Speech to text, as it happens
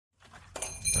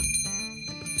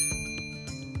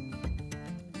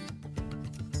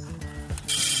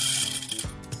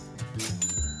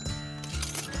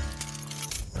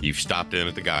You've stopped in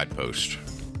at the Guidepost,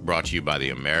 brought to you by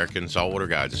the American Saltwater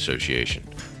Guides Association.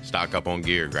 Stock up on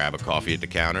gear, grab a coffee at the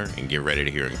counter, and get ready to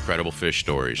hear incredible fish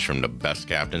stories from the best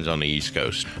captains on the East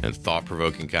Coast and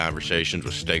thought-provoking conversations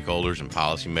with stakeholders and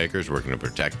policymakers working to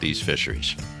protect these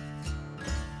fisheries.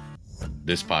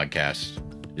 This podcast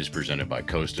is presented by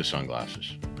Costa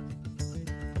Sunglasses.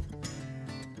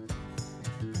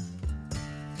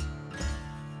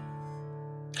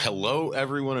 Hello,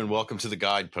 everyone, and welcome to the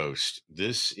Guidepost.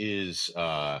 This is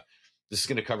going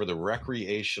to cover the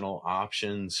recreational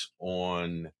options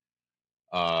on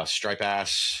striped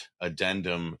bass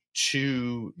Addendum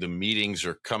 2. The meetings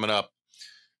are coming up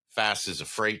fast as a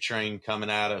freight train coming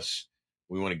at us.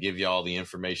 We want to give you all the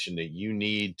information that you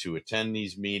need to attend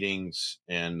these meetings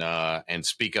and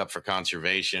speak up for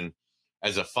conservation.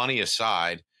 As a funny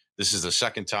aside, this is the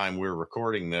second time we're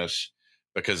recording this,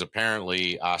 because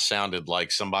apparently I sounded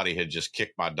like somebody had just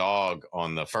kicked my dog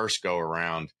on the first go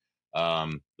around.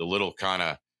 The little kind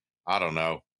of, I don't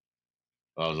know,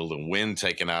 the little wind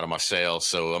taken out of my sails.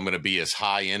 So I'm going to be as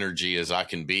high energy as I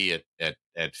can be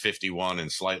at 51 and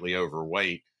slightly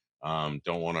overweight.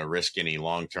 Don't want to risk any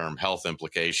long-term health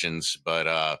implications, but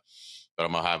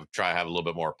I'm gonna try to have a little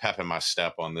bit more pep in my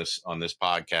step on this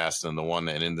podcast than the one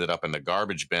that ended up in the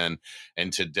garbage bin.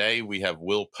 And today we have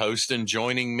Will Poston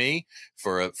joining me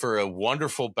for a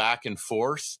wonderful back and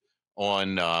forth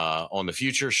on the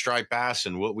future of striped bass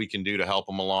and what we can do to help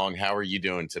them along. How are you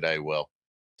doing today, Will?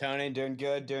 Tony, doing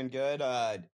good.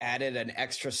 Added an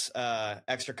extra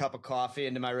cup of coffee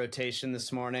into my rotation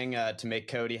this morning to make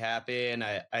Cody happy, and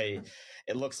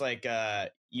it looks like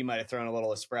you might have thrown a little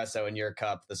espresso in your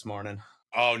cup this morning.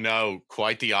 Oh no,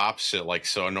 quite the opposite.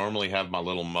 So I normally have my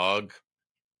little mug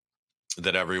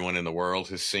that everyone in the world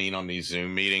has seen on these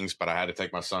Zoom meetings, but I had to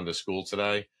take my son to school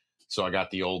today, so I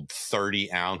got the old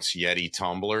 30-ounce Yeti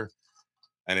tumbler,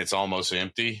 and it's almost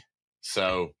empty.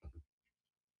 So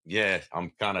yeah,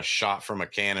 I'm kind of shot from a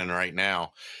cannon right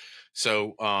now.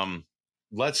 So I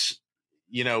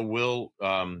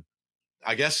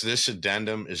guess this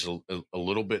addendum is a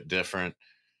little bit different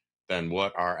than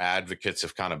what our advocates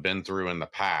have kind of been through in the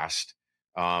past.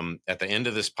 At the end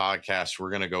of this podcast,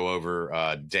 we're going to go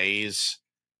over days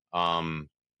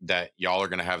that y'all are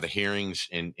going to have the hearings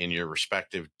in your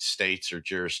respective states or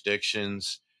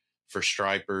jurisdictions for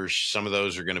stripers. Some of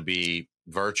those are going to be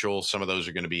virtual. Some of those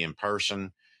are going to be in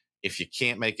person. If you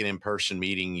can't make an in-person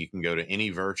meeting, you can go to any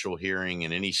virtual hearing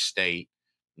in any state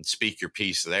and speak your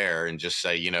piece there and just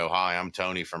say, hi, I'm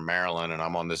Tony from Maryland, and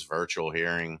I'm on this virtual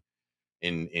hearing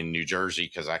in New Jersey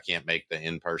because I can't make the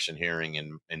in-person hearing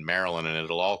in Maryland, and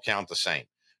it'll all count the same.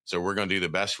 So we're going to do the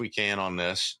best we can on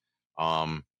this.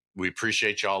 We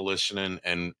appreciate y'all listening,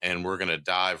 and we're going to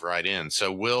dive right in.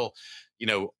 So Will,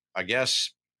 I guess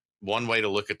one way to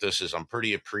look at this is I'm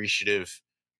pretty appreciative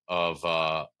of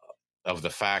the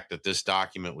fact that this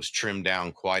document was trimmed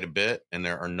down quite a bit, and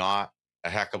there are not a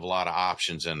heck of a lot of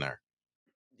options in there.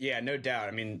 Yeah, no doubt.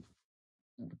 I mean,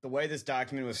 the way this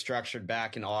document was structured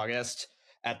back in August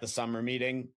at the summer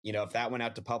meeting, if that went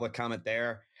out to public comment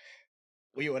there,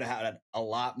 we would have had a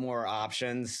lot more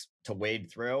options to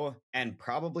wade through, and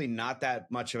probably not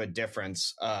that much of a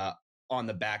difference on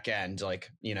the back end,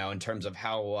 in terms of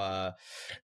how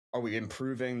are we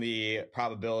improving the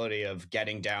probability of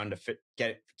getting down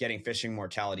to getting fishing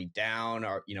mortality down,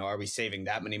 or are we saving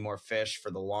that many more fish for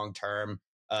the long term?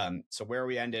 So where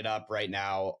we ended up right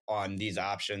now on these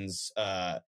options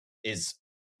is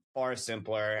far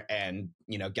simpler and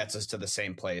gets us to the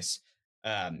same place.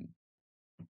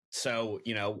 So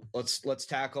let's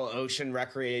tackle ocean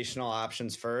recreational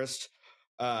options first.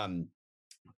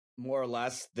 More or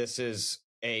less, this is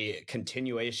a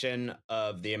continuation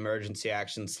of the emergency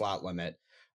action slot limit.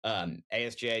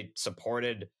 ASGA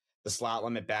supported the slot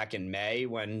limit back in May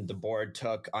when the board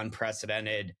took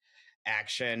unprecedented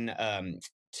action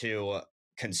to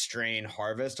constrain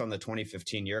harvest on the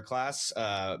 2015 year class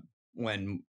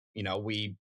when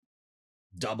we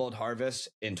doubled harvest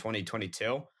in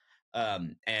 2022.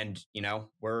 And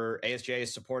ASGA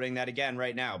is supporting that again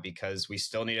right now because we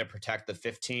still need to protect the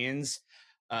 15s.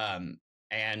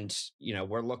 And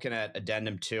we're looking at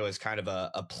Addendum 2 as kind of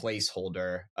a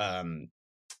placeholder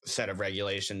set of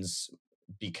regulations,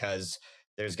 because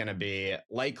there's going to be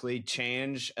likely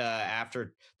change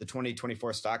after the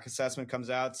 2024 stock assessment comes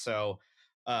out. So,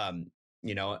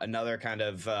 another kind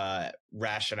of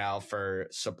rationale for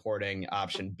supporting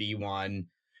option B1,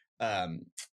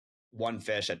 one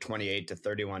fish at 28 to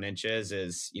 31 inches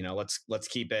is, let's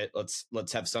keep it.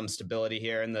 Let's have some stability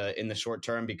here in the short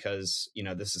term, because,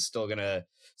 this is still going to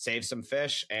save some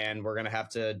fish, and we're going to have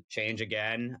to change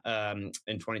again in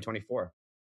 2024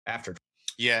 after.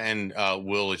 Yeah, and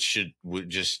Will, it should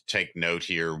just take note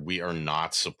here. We are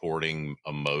not supporting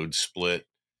a mode split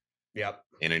Yep.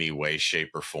 in any way,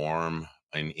 shape, or form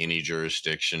in any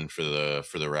jurisdiction for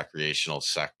the recreational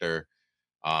sector.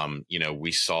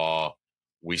 We saw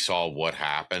what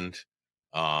happened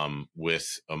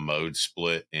with a mode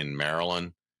split in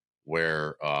Maryland,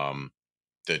 where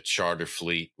the charter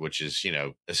fleet, which is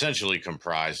essentially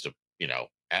comprised of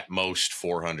at most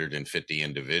 450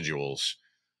 individuals,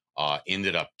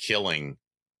 ended up killing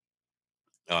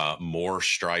more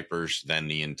stripers than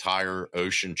the entire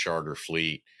ocean charter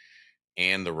fleet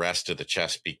and the rest of the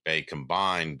Chesapeake Bay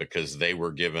combined, because they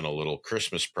were given a little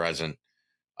Christmas present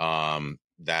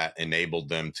that enabled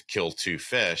them to kill two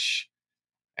fish.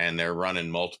 And they're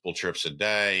running multiple trips a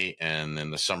day. And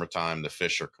in the summertime, the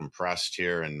fish are compressed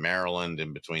here in Maryland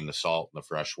in between the salt and the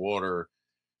fresh water.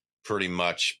 Pretty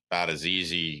much about as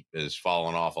easy as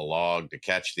falling off a log to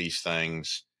catch these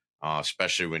things,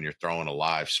 especially when you're throwing a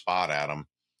live spot at them.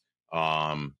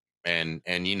 And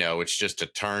it's just a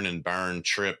turn and burn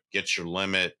trip. Get your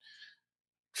limit,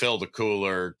 fill the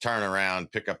cooler, turn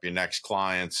around, pick up your next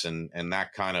clients, and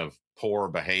that kind of poor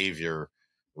behavior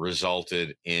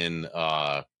resulted in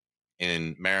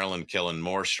Maryland killing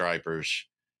more stripers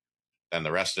than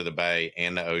the rest of the bay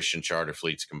and the ocean charter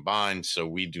fleets combined. So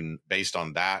we do, based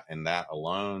on that and that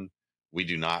alone, we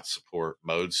do not support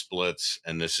mode splits,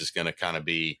 and this is going to kind of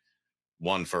be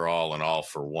one for all and all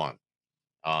for one.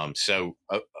 So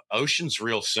ocean's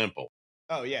real simple.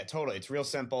 Oh yeah, totally. It's real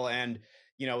simple, and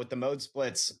with the mode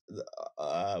splits,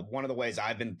 one of the ways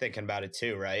I've been thinking about it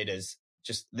too, right, is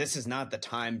just this is not the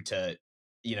time to,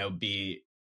 be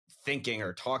thinking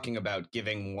or talking about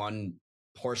giving one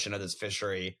portion of this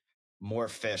fishery more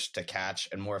fish to catch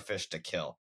and more fish to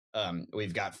kill.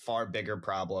 We've got far bigger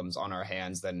problems on our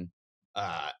hands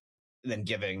uh, than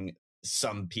giving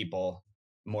some people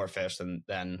more fish than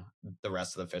the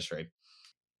rest of the fishery.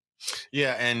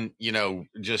 Yeah, and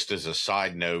just as a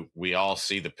side note, we all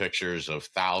see the pictures of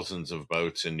thousands of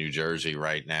boats in New Jersey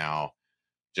right now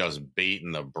just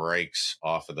beating the brakes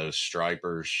off of those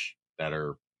stripers that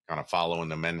are kind of following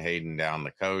the Menhaden down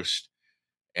the coast.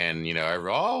 And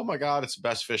oh my God, it's the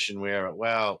best fishing we ever.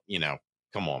 Well,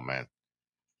 come on, man.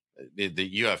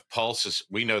 You have pulses.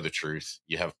 We know the truth.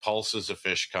 You have pulses of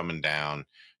fish coming down.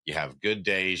 You have good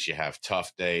days. You have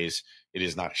tough days. It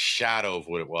is not a shadow of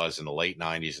what it was in the late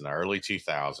 90s and the early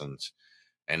 2000s.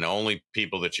 And the only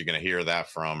people that you're going to hear that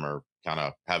from are kind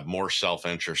of have more self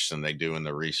interest than they do in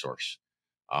the resource.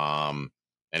 Um,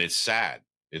 and it's sad.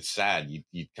 It's sad.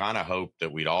 You kind of hope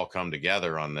that we'd all come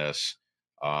together on this,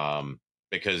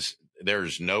 because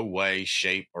there's no way,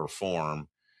 shape, or form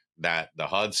that the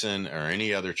Hudson or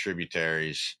any other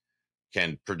tributaries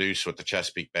can produce what the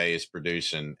Chesapeake Bay is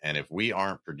producing. And if we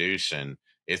aren't producing,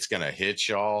 it's going to hit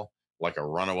y'all like a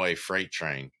runaway freight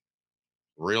train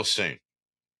real soon,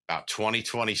 about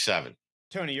 2027.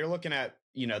 Tony, you're looking at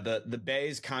the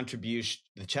bay's contribution,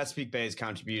 the Chesapeake Bay's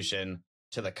contribution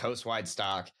to the coastwide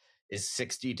stock is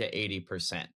 60 to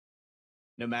 80%.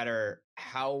 No matter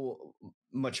how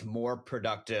much more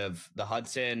productive the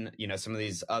Hudson, some of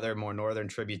these other more northern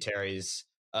tributaries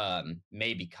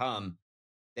may become,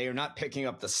 they are not picking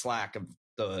up the slack of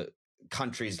the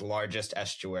country's largest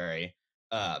estuary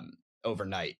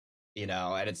overnight.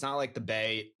 And it's not like the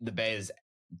bay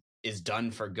is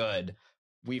done for good.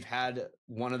 We've had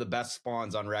one of the best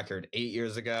spawns on record 8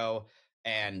 years ago,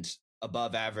 and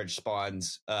above average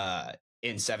spawns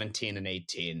in 17 and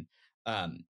 18.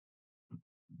 Um,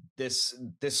 this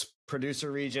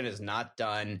producer region is not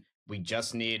done. We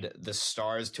just need the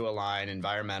stars to align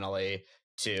environmentally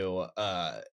to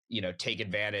take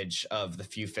advantage of the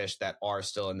few fish that are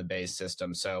still in the bay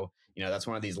system. So that's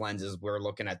one of these lenses we're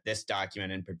looking at this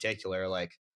document in particular.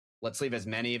 Like, let's leave as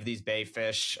many of these bay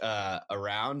fish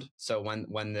around. So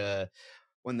when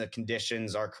the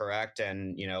conditions are correct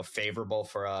and favorable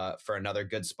for another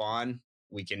good spawn,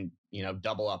 we can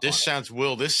double up on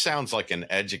it. This sounds like an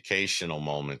educational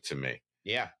moment to me.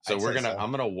 Yeah, So I'd say so.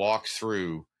 I'm gonna walk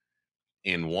through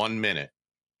in 1 minute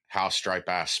how striped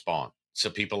bass spawn, so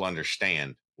people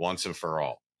understand once and for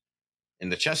all. In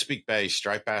the Chesapeake Bay,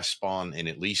 striped bass spawn in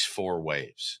at least four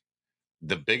waves.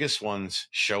 The biggest ones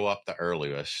show up the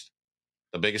earliest,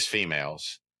 the biggest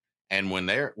females, and when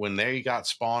they got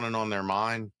spawning on their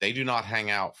mind, they do not hang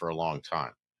out for a long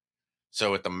time.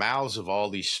 So at the mouths of all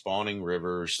these spawning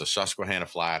rivers, the Susquehanna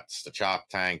Flats, the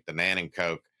Choptank, the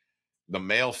Nanankoke, the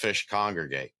male fish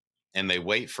congregate and they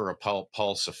wait for a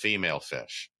pulse of female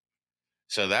fish.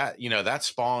 So that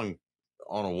spawn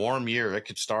on a warm year, it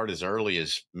could start as early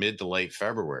as mid to late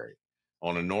February.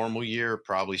 On a normal year,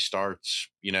 probably starts,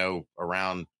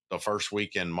 around the first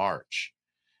week in March.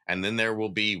 And then there will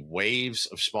be waves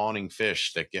of spawning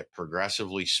fish that get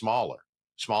progressively smaller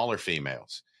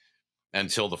females,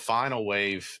 until the final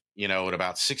wave, at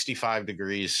about 65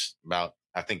 degrees, about,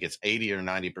 I think it's 80 or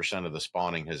 90% of the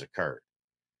spawning has occurred.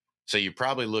 So you're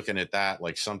probably looking at that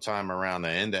like sometime around the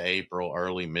end of April,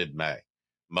 early mid-May.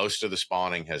 Most of the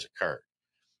spawning has occurred.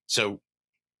 So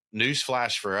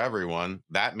newsflash for everyone,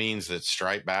 that means that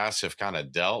striped bass have kind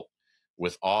of dealt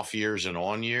with off years and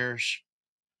on years,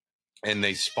 and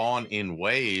they spawn in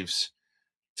waves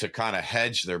to kind of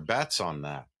hedge their bets on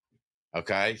that.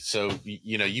 Okay. So,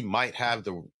 you might have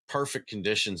the perfect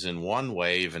conditions in one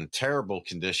wave and terrible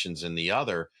conditions in the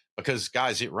other, because,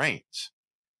 guys, it rains.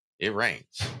 It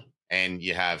rains. And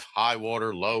you have high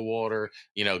water, low water.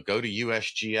 Go to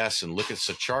USGS and look at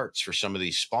the charts for some of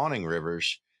these spawning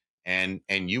rivers, and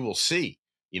you will see,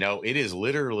 it is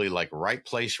literally like right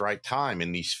place, right time.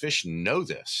 And these fish know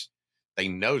this. They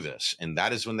know this. And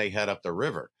that is when they head up the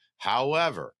river.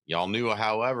 However, y'all knew a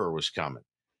however was coming.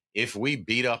 If we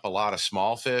beat up a lot of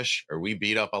small fish, or we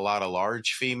beat up a lot of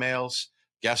large females,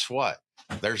 guess what?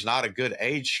 There's not a good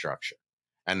age structure.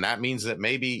 And that means that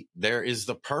maybe there is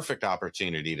the perfect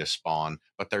opportunity to spawn,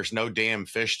 but there's no damn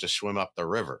fish to swim up the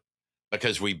river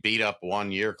because we beat up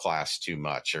one year class too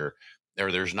much, or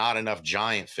there's not enough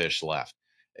giant fish left.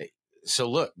 So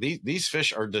look, these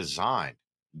fish are designed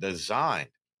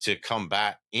to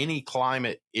combat any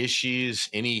climate issues,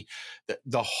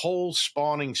 the whole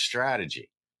spawning strategy.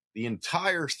 The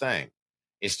entire thing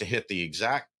is to hit the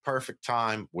exact perfect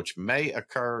time, which may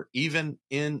occur even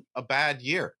in a bad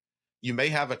year. You may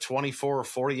have a 24 or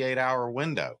 48 hour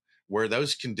window where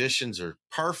those conditions are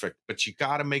perfect, but you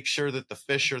got to make sure that the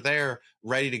fish are there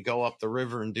ready to go up the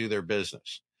river and do their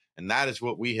business. And that is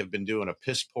what we have been doing a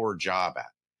piss poor job at.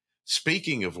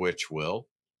 Speaking of which, Will,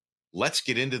 let's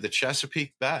get into the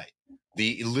Chesapeake Bay,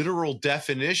 the literal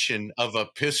definition of a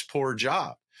piss poor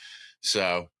job.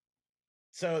 So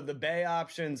the Bay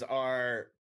options are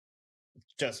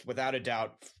just without a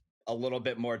doubt a little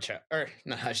bit more,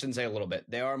 no, I shouldn't say a little bit.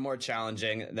 They are more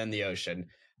challenging than the ocean.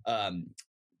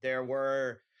 There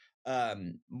were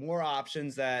more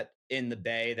options that in the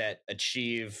Bay that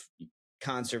achieve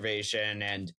conservation,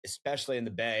 and especially in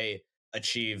the Bay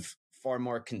achieve far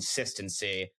more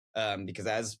consistency. Because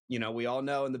as we all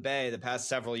know, in the Bay, the past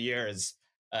several years,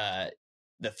 the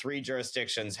three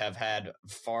jurisdictions have had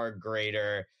far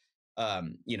greater.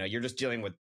 You're just dealing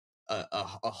with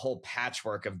a whole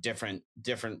patchwork of different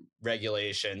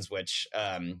regulations, which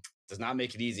does not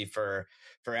make it easy for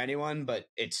anyone, but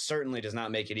it certainly does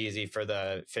not make it easy for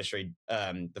the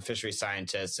fishery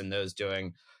scientists and those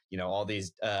doing all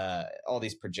these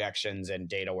projections and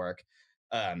data work.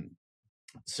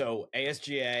 So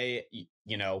ASGA,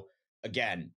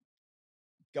 again,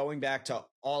 going back to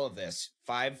all of this,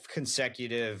 5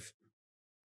 consecutive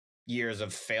years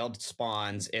of failed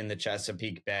spawns in the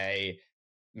Chesapeake Bay,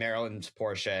 Maryland's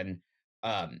portion.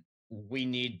 We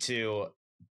need to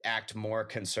act more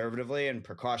conservatively and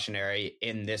precautionary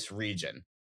in this region.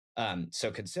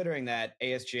 So considering that,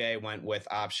 ASGA went with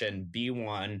option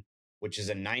B1, which is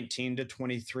a 19 to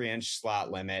 23 inch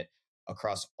slot limit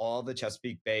across all the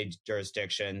Chesapeake Bay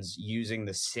jurisdictions, using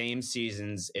the same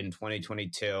seasons in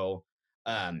 2022,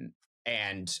 and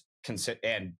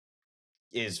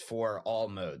is for all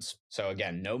modes. So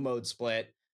again, no mode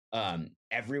split.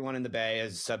 Everyone in the Bay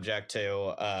is subject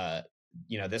to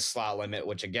this slot limit,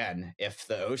 which again, if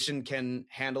the ocean can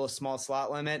handle a small slot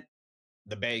limit,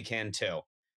 the Bay can too.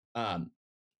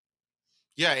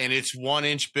 Yeah, and it's 1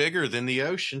 inch bigger than the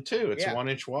ocean too. It's 1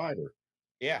 inch wider.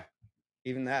 Yeah,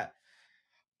 even that.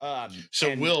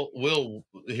 So Will,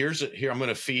 here I'm going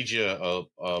to feed you a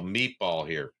meatball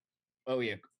here. Oh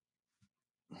yeah.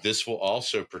 This will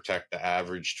also protect the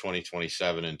average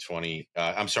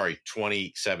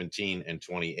 2017 and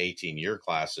 2018 year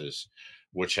classes,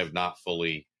 which have not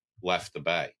fully left the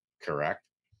Bay. Correct?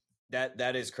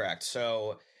 That is correct.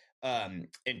 So in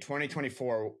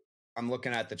 2024, I'm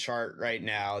looking at the chart right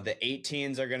now. The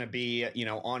 18s are going to be,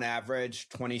 on average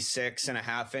 26 and a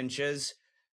half inches.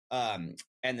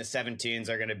 And the 17s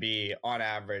are going to be on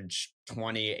average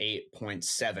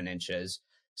 28.7 inches.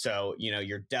 So,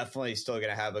 you're definitely still going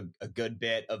to have a good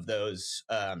bit of those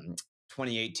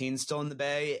 2018 still in the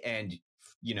Bay. And,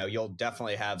 you'll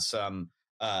definitely have some,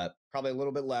 probably a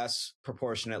little bit less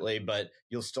proportionately, but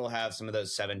you'll still have some of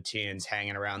those 17s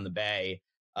hanging around the Bay.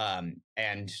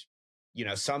 And,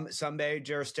 some Bay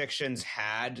jurisdictions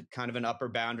had kind of an upper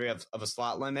boundary of a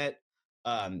slot limit,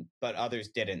 but others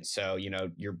didn't. So,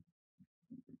 you're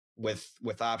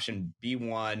with option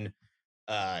B1,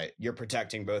 you're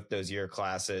protecting both those year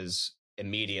classes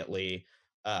immediately,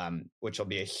 which will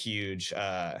be a huge,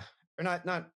 or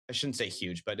not. I shouldn't say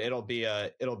huge, but it'll be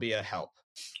a help.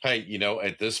 Hey,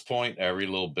 at this point, every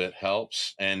little bit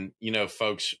helps. And,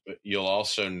 folks, you'll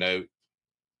also note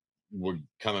we're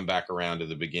coming back around to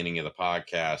the beginning of the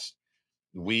podcast.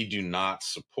 We do not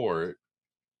support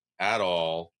at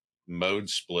all mode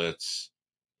splits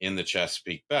in the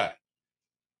Chesapeake Bay.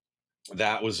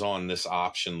 That was on this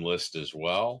option list as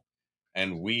well.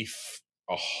 And we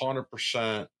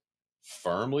 100%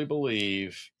 firmly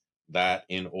believe that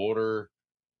in order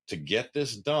to get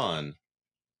this done,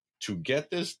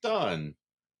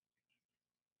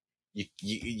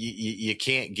 you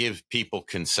can't give people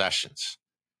concessions.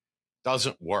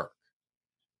 Doesn't work.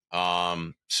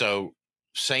 So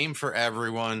same for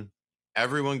everyone.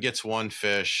 Everyone gets one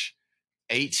fish,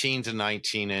 18 to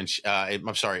 19 inch.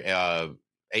 I'm sorry,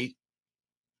 eight.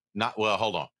 Not well.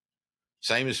 Hold on.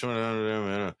 Same as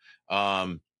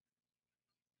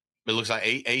it looks like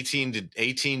 18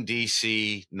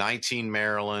 DC, 19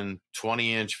 Maryland,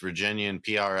 20 inch Virginia and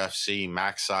PRFC,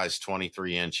 max size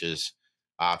 23 inches,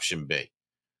 option B.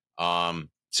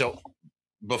 So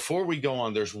before we go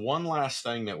on, there's one last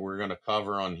thing that we're going to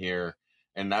cover on here,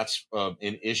 and that's an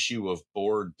issue of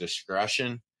board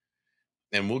discretion.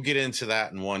 And we'll get into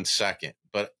that in 1 second.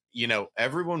 But,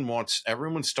 everyone's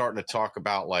starting to talk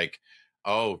about like,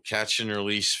 oh, catch and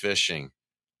release fishing.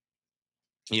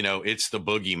 It's the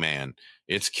boogeyman.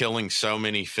 It's killing so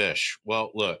many fish.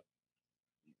 Well, look,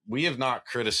 we have not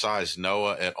criticized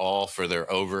NOAA at all for their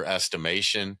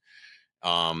overestimation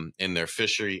in their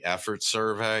fishery effort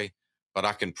survey. But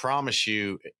I can promise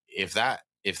you, if that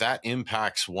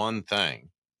impacts one thing,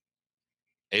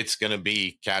 it's going to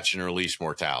be catch and release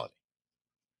mortality.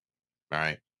 All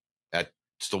right.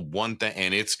 That's the one thing,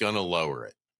 and it's going to lower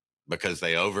it because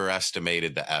they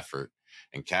overestimated the effort.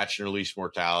 And catch and release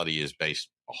mortality is based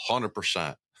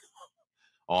 100%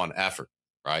 on effort,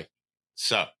 right?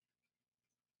 So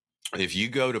if you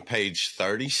go to page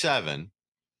 37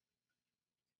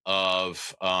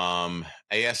 of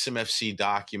ASMFC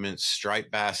documents,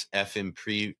 Striped Bass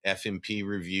FMP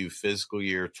review fiscal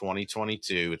year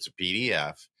 2022, it's a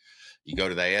PDF. You go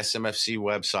to the ASMFC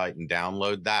website and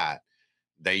download that.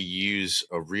 They use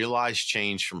a realized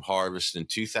change from harvest in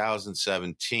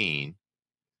 2017.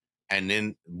 And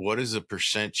then what is the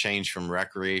percent change from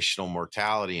recreational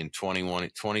mortality in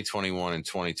 2021 and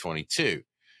 2022?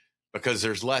 Because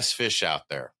there's less fish out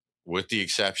there, with the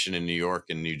exception in New York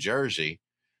and New Jersey.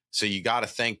 So you got to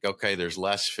think, okay, there's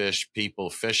less fish,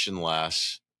 people fishing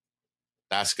less.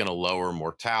 That's going to lower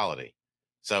mortality.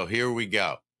 So here we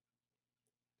go.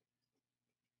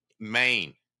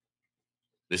 Maine.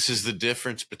 This is the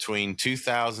difference between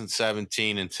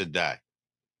 2017 and today.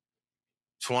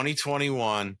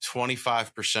 2021,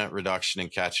 25% reduction in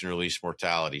catch and release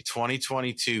mortality.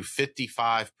 2022,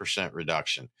 55%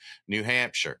 reduction. New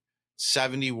Hampshire,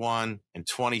 71 and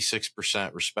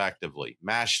 26% respectively.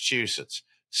 Massachusetts,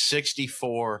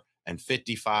 64 and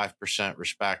 55%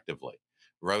 respectively.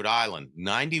 Rhode Island,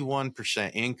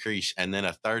 91% increase and then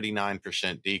a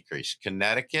 39% decrease.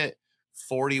 Connecticut,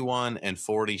 41 and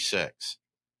 46.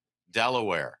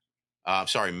 Delaware,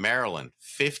 Maryland,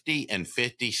 50 and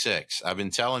 56. I've been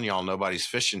telling y'all nobody's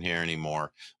fishing here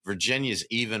anymore. Virginia's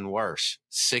even worse,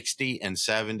 60 and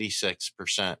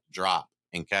 76% drop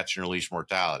in catch and release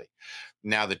mortality.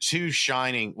 Now, the two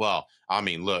shining,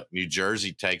 look, New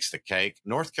Jersey takes the cake.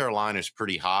 North Carolina's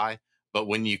pretty high, but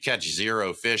when you catch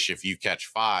 0 fish, if you catch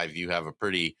 5, you have a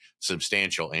pretty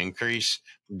substantial increase.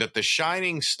 But the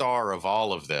shining star of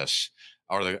all of this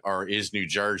is New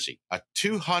Jersey, a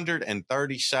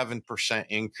 237%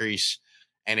 increase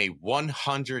and a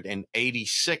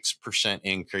 186%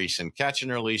 increase in catch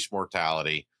and release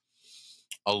mortality,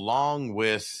 along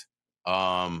with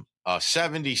a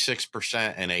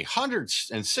 76% and a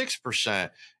 106%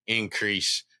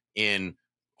 increase in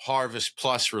harvest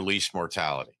plus release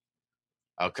mortality.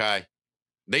 Okay.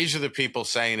 These are the people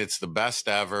saying it's the best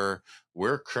ever.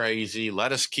 We're crazy.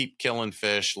 Let us keep killing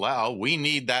fish. We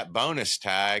need that bonus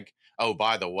tag. Oh,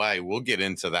 by the way, we'll get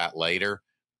into that later,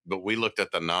 but we looked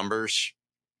at the numbers.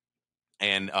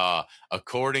 And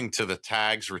according to the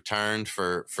tags returned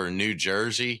for New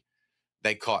Jersey,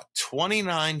 they caught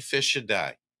 29 fish a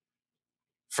day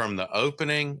from the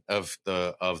opening of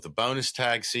the bonus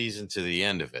tag season to the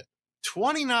end of it.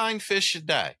 29 fish a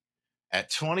day at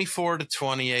 24 to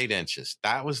 28 inches.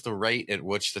 That was the rate at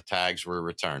which the tags were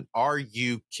returned. Are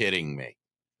you kidding me?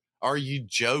 Are you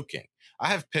joking? I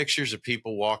have pictures of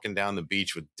people walking down the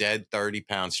beach with dead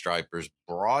 30-pound stripers,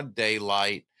 broad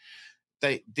daylight.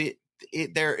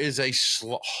 There is a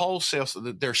wholesale.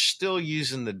 They're still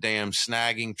using the damn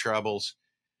snagging trebles.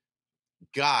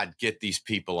 God, get these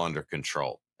people under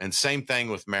control. And same thing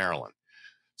with Maryland.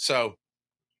 So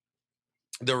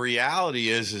the reality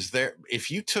is there,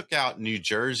 if you took out New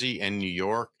Jersey and New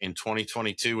York in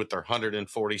 2022 with their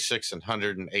 146 and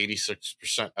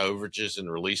 186% overages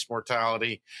and release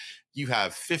mortality, you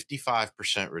have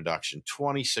 55% reduction,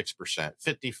 26%,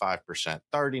 55%,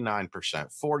 39%,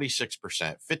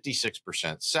 46%,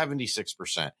 56%,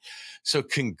 76%. So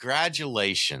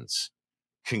congratulations,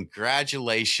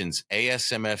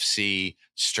 ASMFC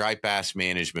Striped Bass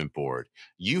Management Board.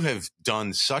 You have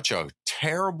done such a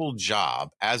terrible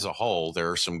job as a whole.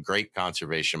 There are some great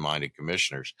conservation-minded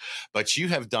commissioners, but you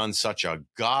have done such a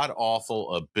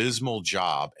god-awful, abysmal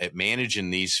job at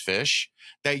managing these fish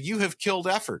that you have killed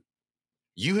effort.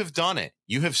 You have done it.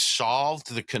 You have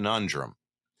solved the conundrum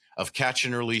of catch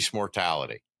and release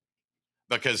mortality.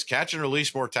 Because catch and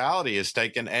release mortality has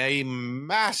taken a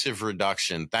massive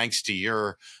reduction thanks to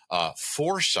your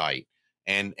foresight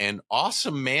and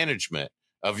awesome management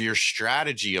of your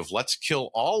strategy of let's kill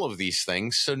all of these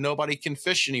things so nobody can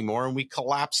fish anymore and we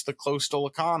collapse the coastal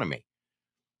economy.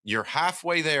 You're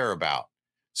halfway there about.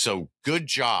 So good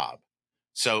job.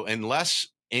 So unless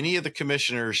any of the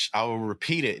commissioners, I will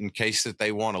repeat it in case that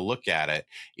they want to look at it.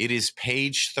 It is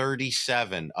page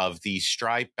 37 of the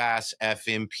Striped Bass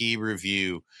FMP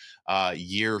review,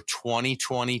 year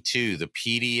 2022, the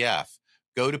PDF.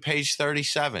 Go to page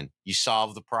 37. You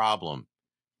solve the problem.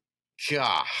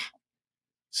 Gah.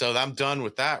 So I'm done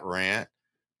with that rant.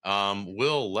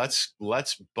 Will, let's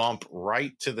bump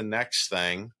right to the next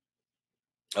thing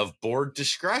of board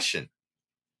discretion.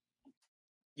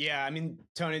 Yeah, I mean,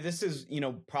 Tony, this is,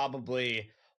 probably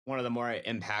one of the more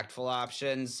impactful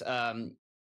options.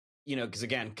 Because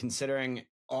again, considering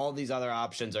all these other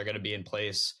options are going to be in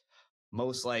place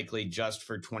most likely just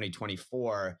for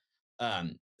 2024.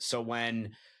 So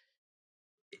when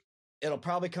it'll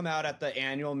probably come out at the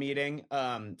annual meeting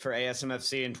for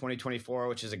ASMFC in 2024,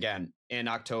 which is again in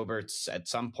October at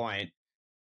some point.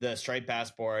 The Striped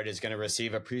Bass Board is going to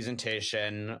receive a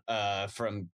presentation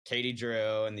from Katie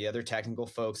Drew and the other technical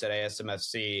folks at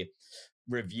ASMFC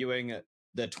reviewing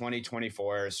the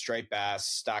 2024 Striped Bass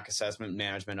Stock Assessment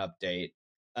Management Update,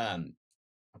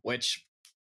 which,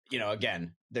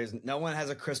 again, there's no one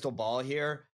has a crystal ball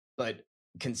here, but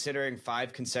considering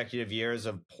 5 consecutive years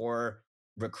of poor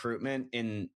recruitment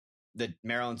in the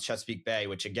Maryland Chesapeake Bay,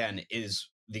 which again is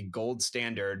the gold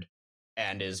standard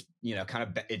and is, kind of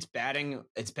it's batting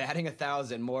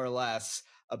 1,000 more or less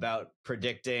about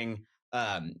predicting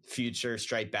future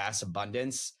striped bass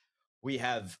abundance. We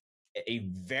have a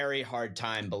very hard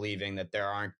time believing that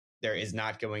there is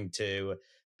not going to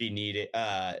be needed.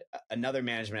 Another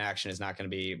management action is not going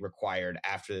to be required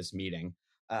after this meeting.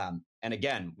 And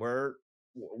again, we're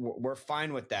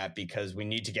fine with that because we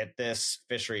need to get this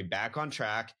fishery back on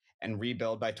track and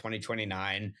rebuild by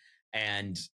 2029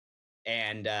 and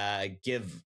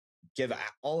give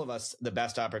all of us the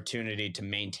best opportunity to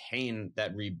maintain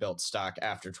that rebuilt stock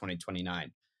after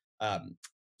 2029.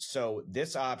 So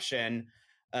this option,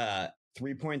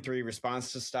 3.3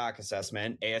 response to stock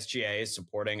assessment, ASGA is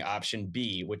supporting option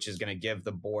B, which is going to give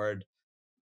the board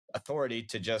authority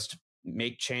to just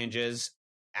make changes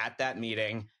at that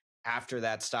meeting after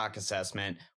that stock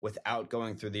assessment without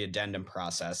going through the addendum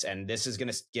process. And this is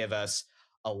going to give us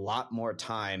a lot more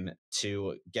time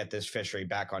to get this fishery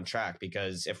back on track,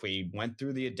 because if we went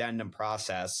through the addendum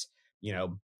process,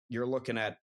 you're looking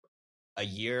at a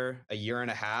year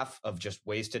and a half of just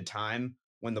wasted time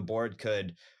when the board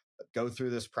could go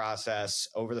through this process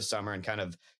over the summer and kind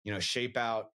of, shape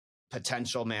out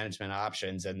potential management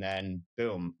options. And then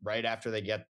boom, right after they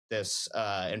get this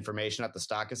information at the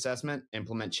stock assessment,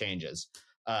 implement changes.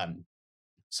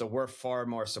 So we're far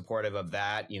more supportive of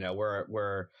that.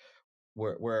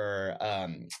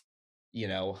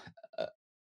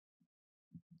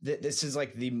 This is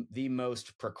like the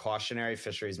most precautionary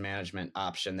fisheries management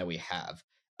option that we have.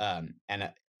 And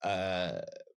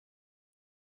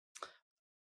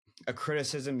a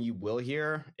criticism you will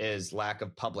hear is lack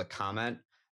of public comment.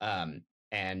 And,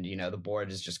 the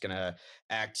board is just going to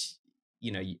act,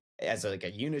 as like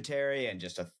a unitary and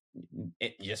just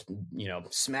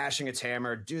smashing its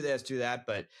hammer, do this, do that.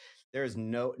 But there's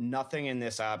nothing in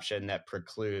this option that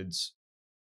precludes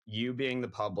you being the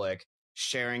public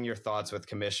sharing your thoughts with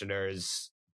commissioners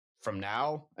from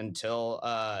now until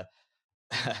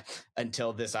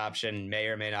until this option may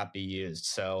or may not be used.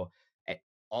 So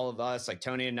all of us, like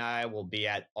Tony and I, will be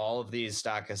at all of these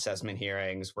stock assessment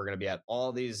hearings. We're going to be at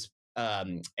all these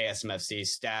ASMFC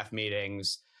staff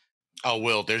meetings. Oh,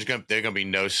 Will, there going to be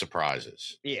no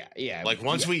surprises. Yeah. Like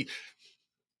once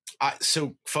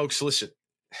so folks, listen,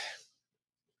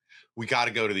 we got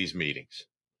to go to these meetings.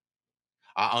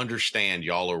 I understand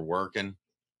y'all are working,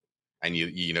 and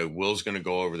you know Will's going to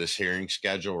go over this hearing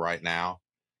schedule right now,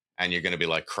 and you're going to be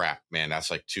like, crap, man,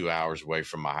 that's like 2 hours away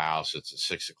from my house. It's at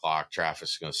 6 o'clock.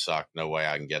 Traffic's going to suck. No way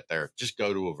I can get there. Just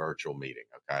go to a virtual meeting.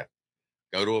 Okay.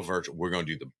 Go to a virtual. We're going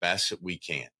to do the best that we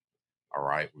can. All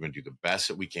right. We're going to do the best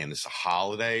that we can. This is the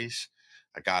holidays.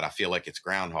 God, I feel like it's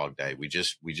Groundhog Day. We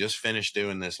just finished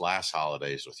doing this last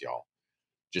holidays with y'all.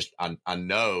 I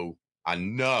know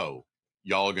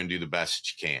y'all are going to do the best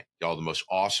that you can. Y'all are the most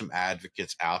awesome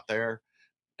advocates out there.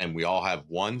 And we all have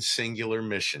one singular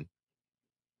mission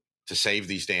to save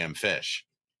these damn fish.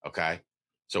 Okay.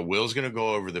 So Will's going to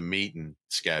go over the meeting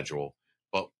schedule,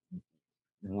 but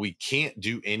we can't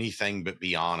do anything but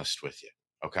be honest with you.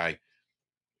 Okay.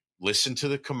 Listen to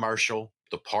the commercial,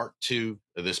 the part 2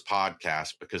 of this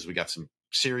podcast, because we got some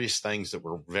serious things that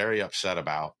we're very upset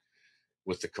about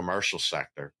with the commercial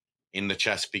sector in the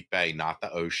Chesapeake Bay, not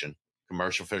the ocean.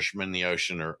 Commercial fishermen in the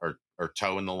ocean are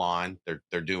towing the line.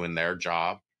 They're doing their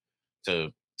job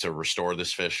to restore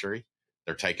this fishery.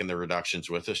 They're taking the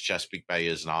reductions with us. Chesapeake Bay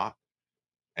is not,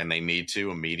 and they need to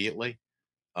immediately.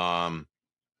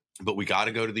 But we got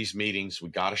to go to these meetings. We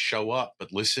got to show up.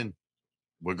 But listen,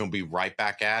 we're going to be right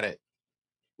back at it.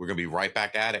 We're going to be right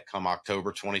back at it come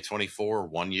October 2024,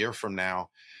 1 year from now.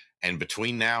 And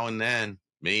between now and then,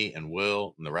 me and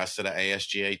Will and the rest of the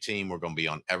ASGA team, we're going to be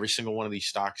on every single one of these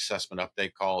stock assessment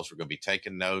update calls. We're going to be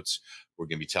taking notes. We're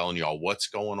going to be telling y'all what's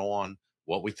going on,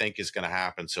 what we think is going to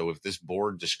happen. So if this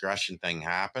board discretion thing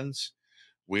happens,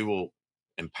 we will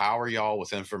empower y'all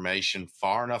with information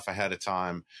far enough ahead of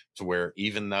time to where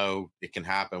even though it can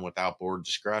happen without board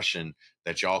discretion,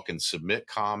 that y'all can submit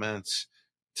comments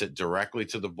directly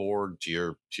to the board,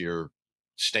 to your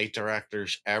state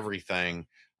directors, everything.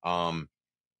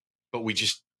 But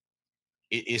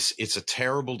it's a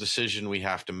terrible decision we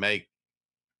have to make,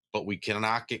 but we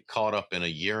cannot get caught up in a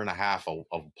year and a half of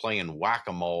playing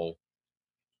whack-a-mole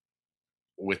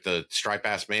with the Striped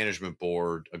Bass Management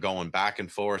Board, going back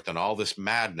and forth and all this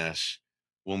madness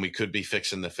when we could be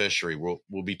fixing the fishery.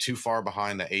 We'll be too far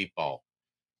behind the 8 ball.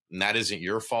 And that isn't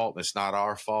your fault. And it's not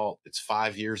our fault. It's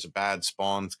 5 years of bad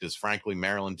spawns because, frankly,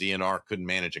 Maryland DNR couldn't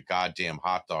manage a goddamn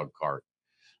hot dog cart,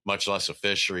 much less a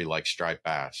fishery like striped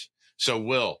bass. So,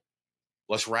 Will,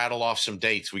 let's rattle off some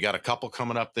dates. We got a couple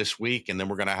coming up this week, and then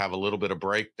we're going to have a little bit of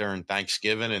break during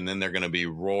Thanksgiving, and then they're going to be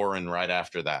roaring right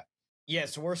after that. Yeah,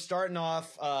 so we're starting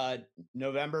off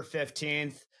November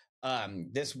 15th,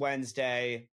 this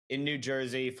Wednesday in New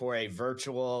Jersey for a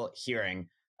virtual hearing.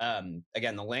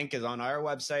 Again, the link is on our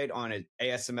website on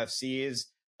ASMFC's.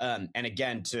 And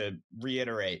again, to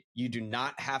reiterate, you do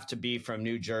not have to be from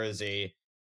New Jersey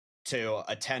to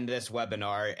attend this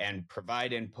webinar and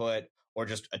provide input, or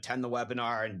just attend the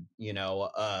webinar and,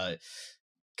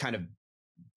 kind of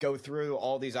go through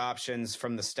all these options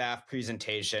from the staff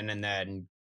presentation and then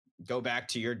go back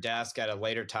to your desk at a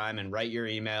later time and write your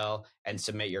email and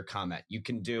submit your comment. You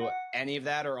can do any of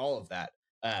that or all of that.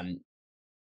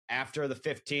 After the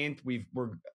 15th,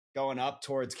 we're going up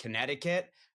towards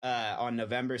Connecticut on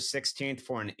November 16th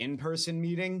for an in-person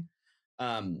meeting.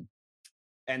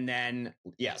 And then,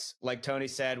 yes, like Tony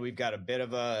said, we've got a bit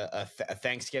of a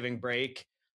Thanksgiving break.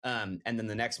 And then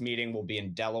the next meeting will be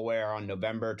in Delaware on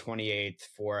November 28th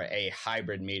for a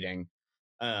hybrid meeting.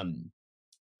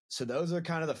 So those are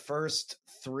kind of the first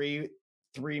three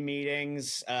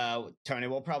meetings. Tony,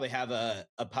 we'll probably have a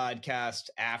podcast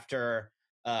after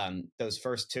those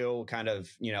first two, kind of,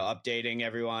 updating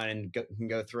everyone and can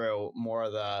go through more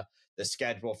of the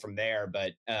schedule from there.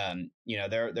 But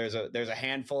there's a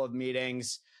handful of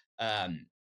meetings.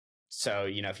 So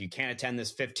if you can't attend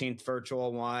this 15th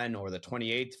virtual one or the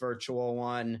 28th virtual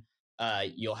one,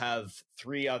 you'll have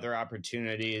 3 other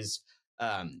opportunities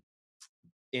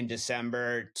in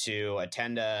December to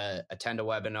attend a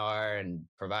webinar and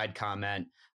provide comment.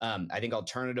 I think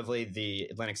alternatively, the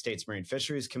Atlantic States Marine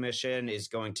Fisheries Commission is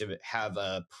going to have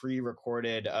a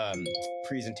pre-recorded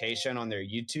presentation on their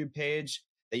YouTube page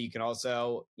that you can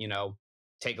also,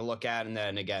 take a look at, and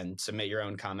then again, submit your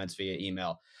own comments via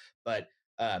email. But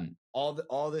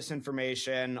all this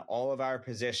information, all of our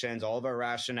positions, all of our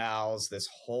rationales, this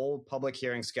whole public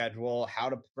hearing schedule, how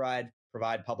to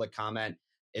provide public comment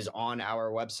is on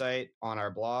our website, on our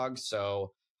blog.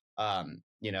 So,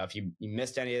 if you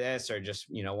missed any of this or just,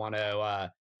 want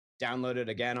to download it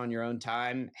again on your own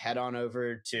time, head on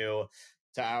over to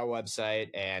our website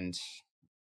and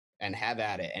have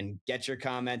at it and get your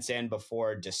comments in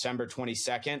before December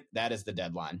 22nd. That is the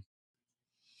deadline.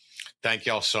 Thank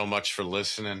y'all so much for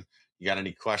listening. You got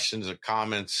any questions or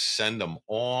comments, send them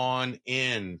on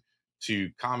in to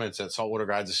comments at Saltwater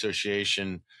Guides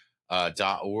Association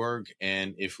 .org,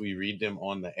 and if we read them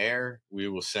on the air, we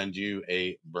will send you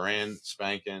a brand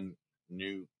spanking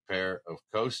new pair of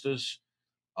Costas.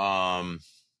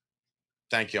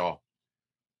 Thank y'all.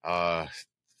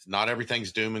 Not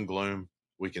everything's doom and gloom.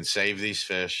 We can save these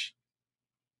fish.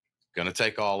 Gonna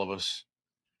take all of us.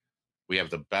 We have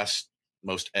the best,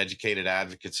 most educated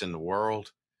advocates in the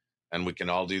world, and we can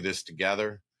all do this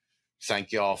together.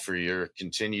 Thank y'all for your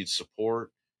continued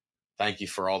support. Thank you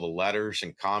for all the letters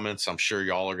and comments I'm sure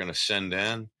y'all are going to send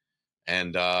in.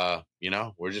 And,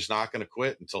 we're just not going to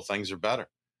quit until things are better.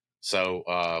 So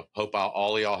hope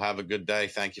all of y'all have a good day.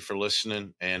 Thank you for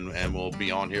listening, and we'll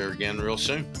be on here again real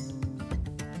soon.